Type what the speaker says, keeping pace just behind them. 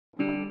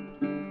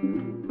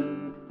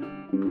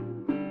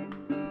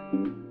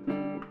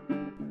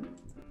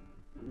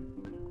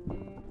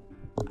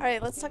All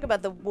right, let's talk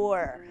about the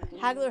war.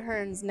 Hagler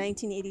Hearns,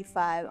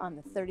 1985, on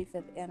the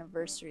 35th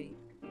anniversary.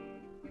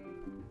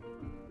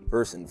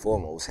 First and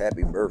foremost,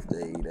 happy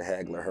birthday to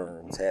Hagler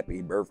Hearns.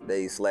 Happy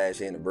birthday /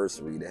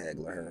 anniversary to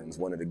Hagler Hearns.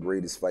 One of the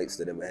greatest fights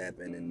that ever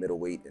happened in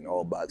middleweight in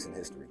all boxing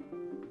history.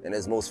 And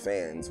as most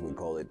fans would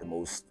call it,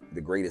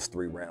 the greatest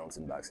 3 rounds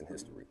in boxing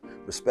history.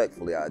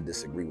 Respectfully, I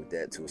disagree with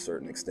that to a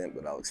certain extent,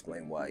 but I'll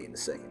explain why in a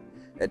second.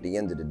 At the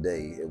end of the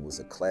day, it was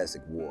a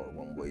classic war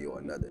one way or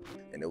another,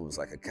 and it was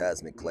like a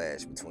cosmic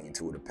clash between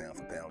 2 of the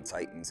pound-for-pound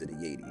titans of the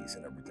 80s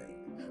and everything.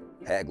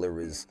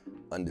 Hagler is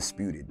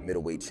undisputed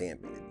middleweight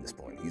champion at this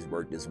point. He's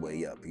worked his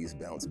way up. He's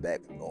bounced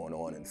back from going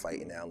on and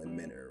fighting Alan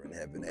Minner and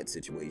having that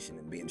situation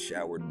and being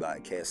showered by a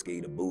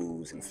cascade of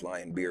booze and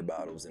flying beer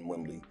bottles in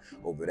Wembley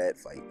over that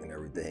fight and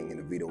everything in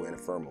the Vito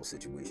Antuofermo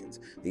situations.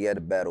 He had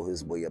to battle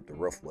his way up the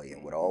rough way,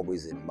 and what I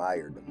always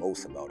admired the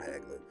most about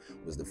Hagler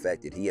was the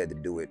fact that he had to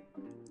do it.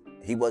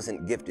 He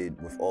wasn't gifted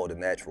with all the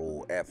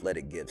natural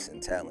athletic gifts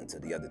and talents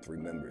of the other 3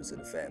 members of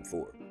the Fab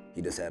Four.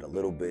 He just had a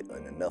little bit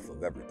and enough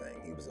of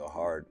everything. He was a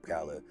hard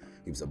collar,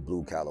 he was a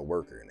blue collar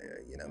worker in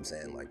there, you know what I'm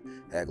saying? Like,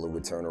 Hagler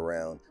would turn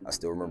around. I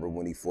still remember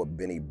when he fought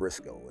Benny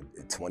Briscoe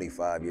at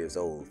 25 years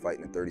old,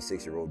 fighting a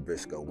 36-year-old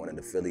Briscoe, one of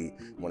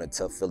the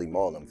tough Philly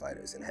Marlin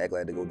fighters. And Hagler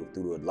had to go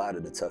through a lot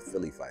of the tough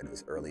Philly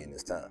fighters early in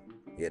his time.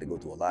 He had to go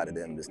through a lot of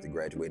them just to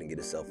graduate and get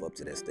himself up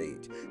to that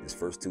stage. His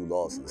first 2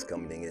 losses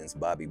coming against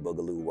Bobby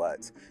Boogaloo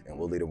Watts and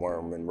Willie the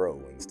Worm Monroe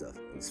and stuff.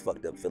 And it's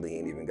fucked up Philly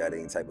ain't even got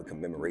any type of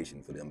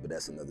commemoration for them, but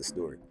that's another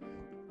story.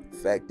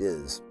 Fact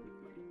is,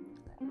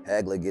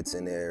 Hagler gets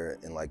in there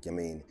and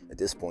at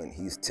this point,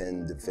 he's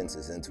 10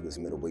 defenses into his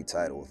middleweight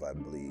title, if I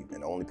believe,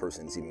 and the only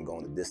person that's even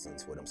gone the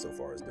distance with him so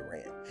far is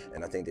Duran.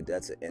 And I think that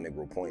that's an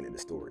integral point of the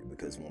story,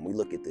 because when we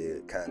look at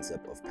the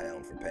concept of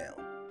pound for pound,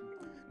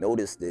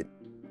 notice that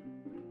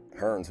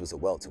Hearns was a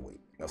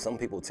welterweight. Now, some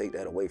people take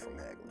that away from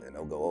Hagler, and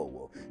they'll go, oh,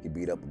 well, he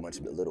beat up a bunch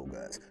of the little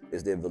guys.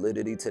 Is there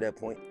validity to that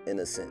point? In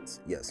a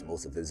sense, yes.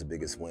 Most of his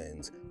biggest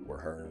wins were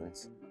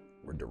Hearns,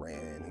 were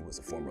Duran, who was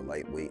a former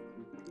lightweight,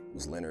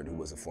 was Leonard, who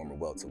was a former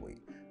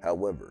welterweight.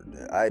 However,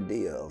 the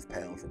idea of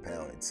pound for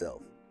pound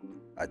itself,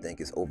 I think,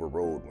 is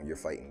overrode when you're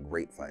fighting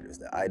great fighters.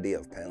 The idea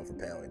of pound for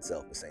pound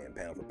itself is saying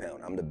pound for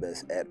pound, I'm the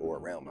best at or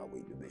around my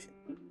weight division.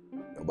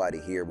 Nobody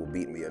here will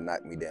beat me or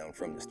knock me down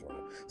from this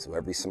throne. So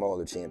every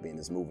smaller champion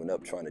is moving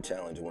up, trying to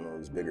challenge one of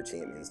those bigger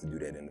champions to do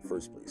that in the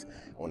first place.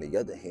 On the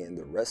other hand,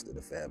 the rest of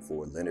the Fab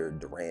Four, Leonard,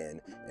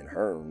 Duran, and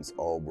Hearns,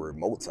 all were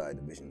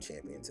multi-division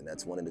champions, and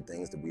that's one of the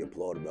things that we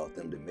applaud about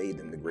them that made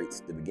them the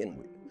greats to begin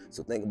with.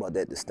 So think about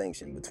that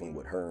distinction between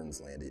what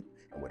Hearns landed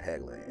and what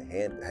Hagler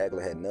had.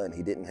 Hagler had none.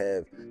 He didn't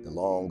have the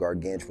long,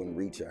 gargantuan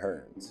reach of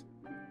Hearns.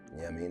 You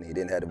know what I mean? He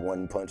didn't have the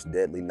one-punch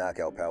deadly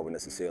knockout power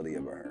necessarily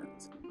of a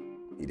Hearns.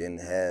 He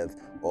didn't have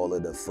all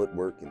of the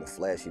footwork and the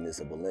flashiness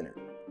of a Leonard.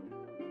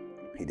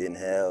 He didn't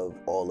have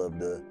all of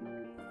the,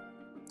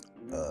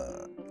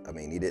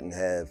 he didn't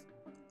have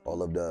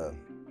all of the,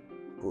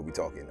 who are we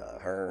talking,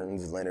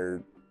 Hearns,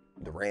 Leonard,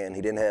 Duran.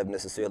 He didn't have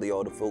necessarily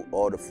all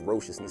the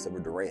ferociousness of a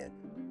Duran.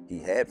 He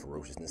had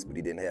ferociousness, but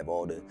he didn't have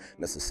all the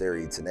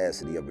necessary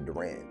tenacity of a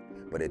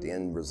Duran. But at the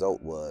end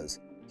result was,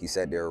 he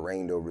sat there,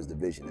 reigned over his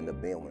division, ended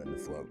up being one of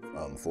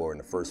the 4 in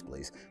the first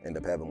place,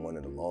 ended up having one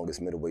of the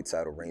longest middleweight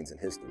title reigns in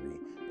history,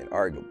 and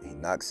arguably he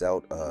knocks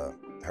out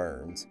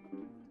Hearns,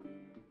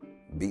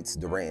 beats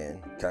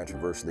Duran,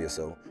 controversially or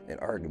so, and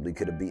arguably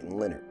could have beaten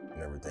Leonard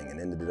and everything,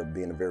 and ended up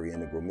being a very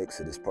integral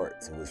mix of this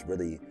part. So it's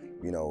really,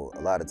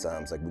 a lot of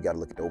times, we got to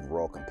look at the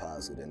overall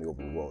composite and the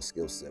overall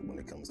skill set when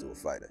it comes to a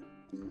fighter.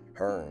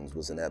 Hearns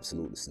was an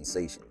absolute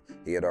sensation.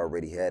 He had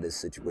already had his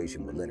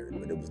situation with Leonard,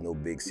 but it was no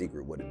big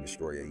secret what a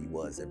destroyer he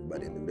was.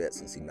 Everybody knew that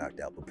since he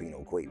knocked out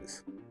Pepino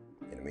Cuevas. You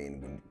know what I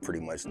mean? Pretty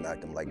much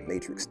knocked him like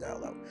Matrix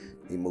style out.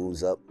 He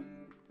moves up,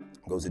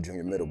 goes to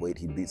junior middleweight.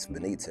 He beats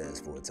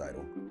Benitez for a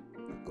title.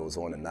 Goes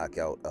on to knock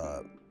out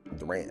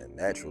Duran.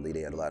 Naturally,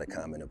 they had a lot of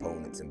common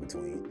opponents in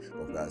between.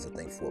 Both guys, I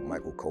think, fought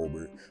Michael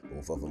Colbert.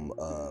 Both of them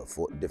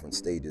fought different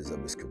stages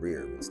of his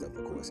career and stuff,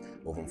 of course.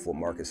 Both of them fought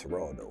Marcus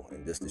Geraldo.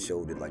 And just to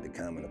show that, the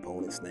common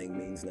opponents thing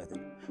means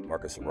nothing,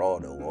 Marcus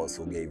Geraldo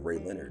also gave Ray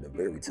Leonard a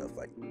very tough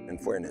fight. In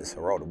fairness,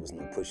 Geraldo was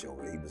no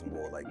pushover. He was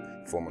more like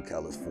former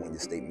California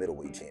State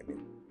middleweight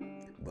champion.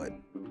 But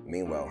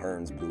meanwhile,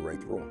 Hearns blew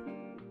right through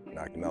him.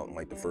 Knocked him out in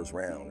the first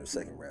round or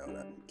second round.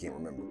 I can't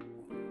remember.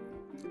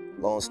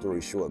 Long story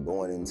short,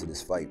 going into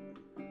this fight,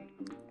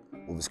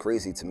 what was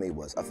crazy to me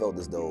was I felt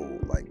as though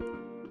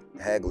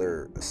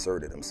Hagler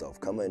asserted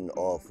himself, coming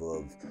off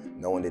of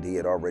knowing that he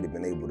had already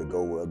been able to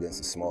go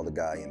against a smaller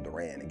guy in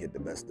Duran and get the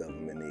best of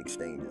him in the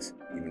exchanges,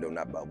 even though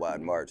not by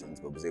wide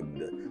margins, but was able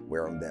to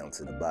wear him down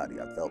to the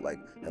body. I felt like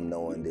him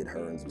knowing that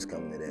Hearns was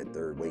coming to that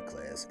 3rd weight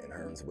class and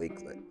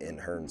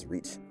Hearns'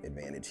 reach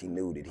advantage, he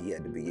knew that he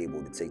had to be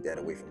able to take that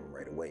away from him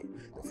right away.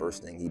 The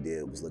first thing he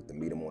did was look to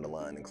meet him on the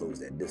line and close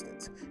that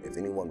distance. If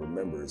anyone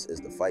remembers, as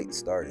the fight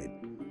started,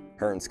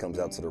 Hearns comes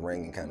out to the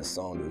ring and kind of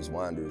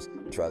wanders,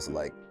 and tries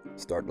to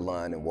start the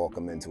line and walk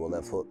him into a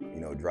left hook,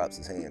 drops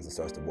his hands and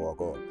starts to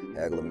walk off.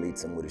 Hagler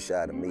meets him with a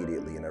shot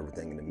immediately and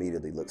everything, and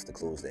immediately looks to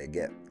close that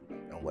gap.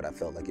 And what I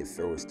felt like it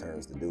forced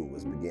Hearns to do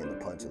was begin to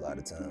punch a lot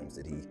of times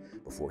that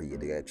before he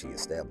had actually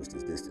established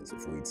his distance,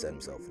 before he'd set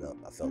himself up.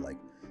 I felt like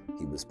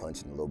he was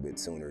punching a little bit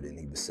sooner than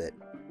he was set.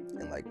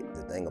 And like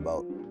the thing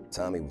about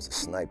Tommy was a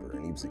sniper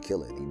and he was a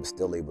killer, and he was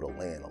still able to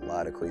land a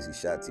lot of crazy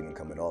shots even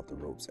coming off the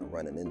ropes and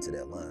running into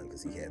that line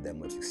because he had that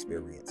much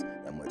experience,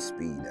 that much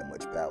speed, that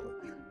much power.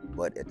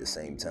 But at the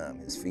same time,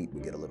 his feet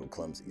would get a little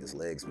clumsy. His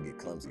legs would get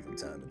clumsy from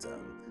time to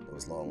time.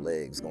 Those long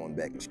legs going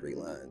back in straight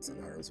lines,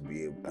 and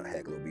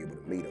Hagler would be able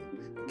to meet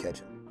him and catch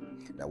him.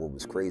 Now, what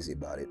was crazy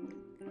about it,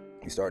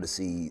 you started to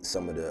see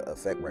some of the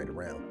effect right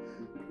around,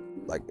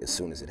 like as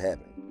soon as it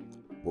happened.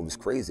 What was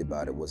crazy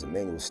about it was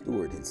Emmanuel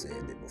Stewart had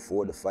said that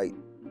before the fight,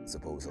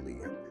 supposedly,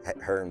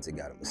 Hearns had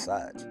got a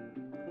massage,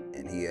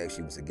 and he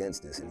actually was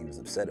against this, and he was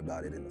upset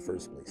about it in the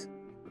first place.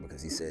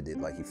 Because he said that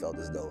like he felt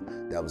as though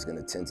that was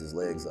gonna tense his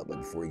legs up like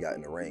before he got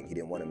in the ring. He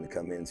didn't want him to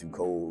come in too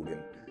cold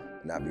and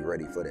not be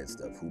ready for that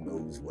stuff. Who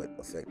knows what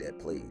effect that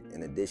played.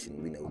 In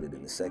addition, we know that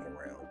in the second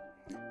round,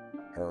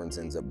 Hearns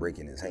ends up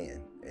breaking his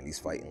hand and he's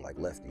fighting like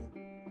lefty,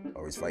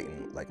 or he's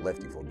fighting like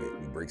lefty for a bit.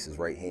 He breaks his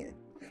right hand.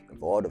 And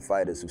for all the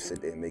fighters who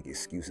sit there and make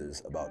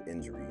excuses about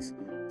injuries,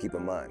 keep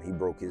in mind, he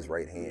broke his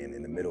right hand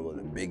in the middle of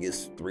the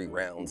biggest 3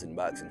 rounds in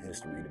boxing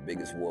history, the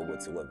biggest war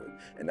whatsoever.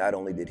 And not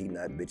only did he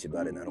not bitch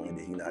about it, not only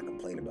did he not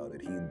complain about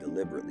it, he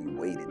deliberately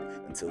waited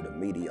until the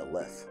media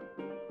left,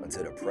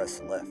 until the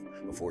press left,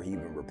 before he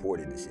even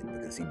reported this shit,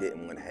 because he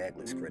didn't want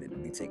Hagler's credit to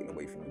be taken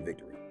away from the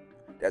victory.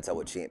 That's how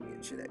a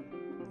champion should act.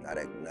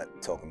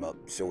 Not talking about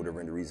shoulder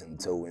injuries and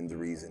toe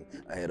injuries and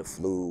I had a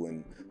flu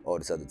and all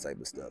this other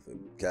type of stuff,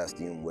 a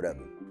costume,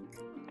 whatever.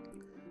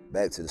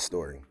 Back to the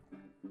story.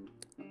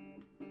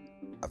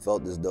 I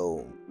felt as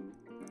though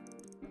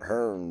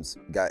Hearns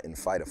got in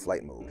fight or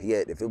flight mode.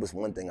 If it was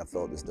one thing I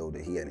felt as though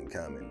that he had in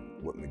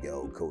common with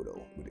Miguel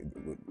Cotto,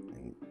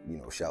 and, you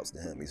know, shouts to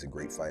him, he's a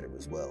great fighter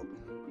as well.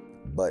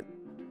 But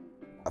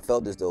I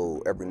felt as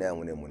though every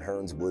now and then when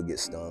Hearns would get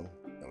stung,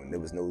 there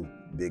was no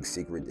big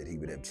secret that he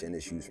would have chin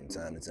issues from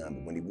time to time,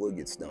 but when he would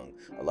get stung,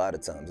 a lot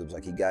of times it was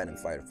like he got in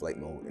fight or flight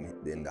mode, and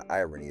then the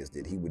irony is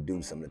that he would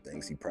do some of the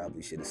things he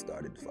probably should have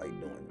started the fight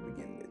doing to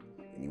begin with.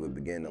 And he would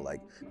begin to like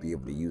be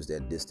able to use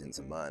that distance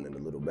and mind it a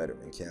little better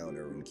and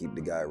counter and keep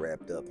the guy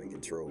wrapped up and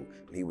control.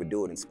 And he would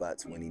do it in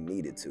spots when he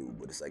needed to,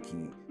 but it's like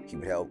he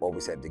would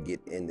always have to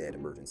get in that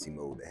emergency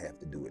mode to have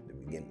to do it to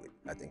begin with.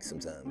 I think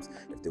sometimes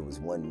if there was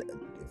one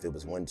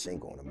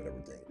chink on him and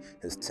everything,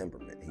 his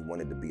temperament, he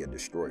wanted to be a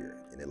destroyer,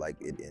 and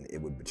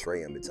it would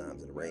betray him at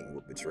times in the ring. It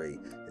would betray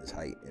his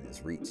height and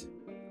his reach.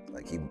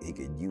 Like he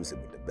could use it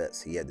with the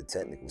best. He had the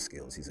technical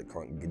skills. He's a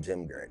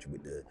gym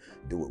graduate to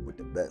do it with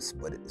the best,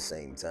 but at the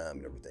same time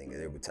and everything,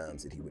 there were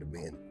times that he would have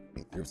been,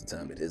 there was a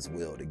time that his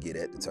will to get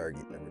at the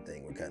target and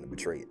everything would kind of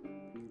betray it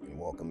and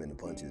walk him into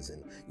punches.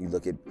 And you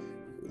look at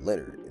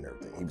Leonard and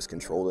everything, he was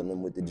controlling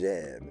them with the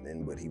jab,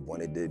 but he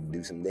wanted to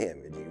do some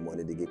damage. He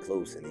wanted to get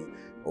close, and he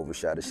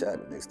overshot a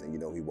shot. The next thing you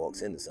know, he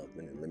walks into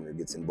something, and Leonard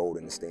gets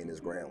emboldened to stand his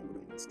ground with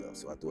him and stuff.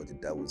 So I thought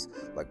that was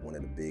like one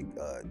of the big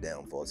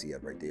downfalls he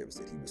had right there, was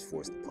that he was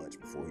forced to punch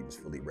before he was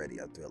fully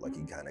ready. I felt like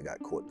he kind of got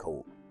caught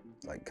cold,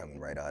 like coming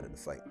right out of the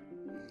fight.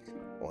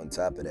 On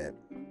top of that,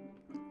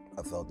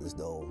 I felt as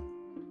though,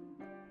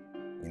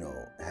 you know,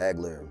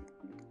 Hagler,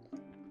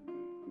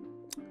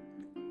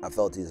 I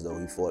felt as though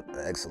he fought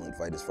an excellent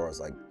fight as far as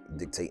like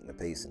dictating the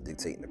pace and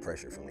dictating the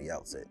pressure from the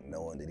outset,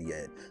 knowing that he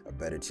had a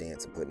better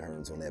chance of putting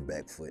Hearns on that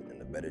back foot and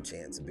a better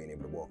chance of being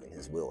able to walk in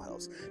his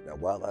wheelhouse. Now,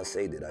 while I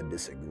say that I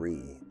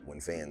disagree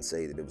when fans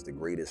say that it was the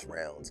greatest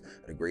rounds,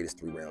 the greatest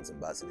 3 rounds in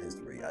boxing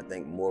history, I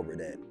think more of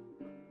that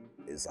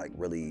is like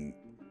really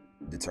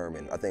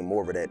determined. I think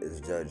more of that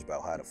is judged by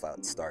how the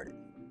fight started,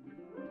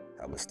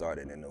 how it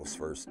started in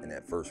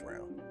that first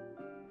round,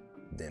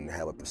 than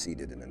how it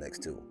proceeded in the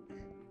next 2.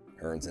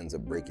 Hearns ends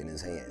up breaking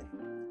his hand.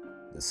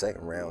 The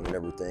second round and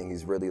everything,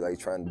 he's really like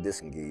trying to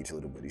disengage a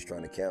little bit. He's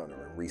trying to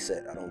counter and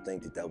reset. I don't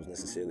think that was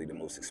necessarily the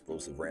most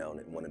explosive round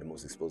and one of the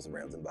most explosive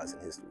rounds in boxing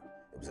history.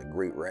 It was a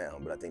great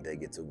round, but I think that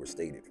gets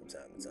overstated from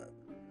time to time.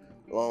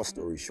 Long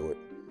story short,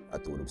 I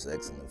thought it was an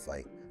excellent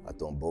fight. I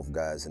thought both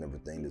guys and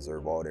everything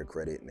deserve all their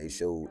credit, and they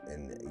showed,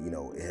 and you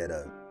know, it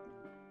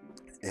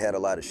had a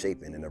lot of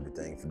shaping and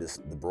everything for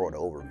the broader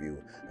overview,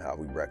 how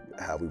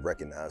we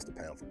recognize the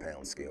pound for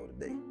pound scale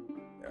today.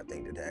 I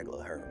think that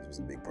Hagler Hearns was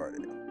a big part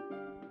of it.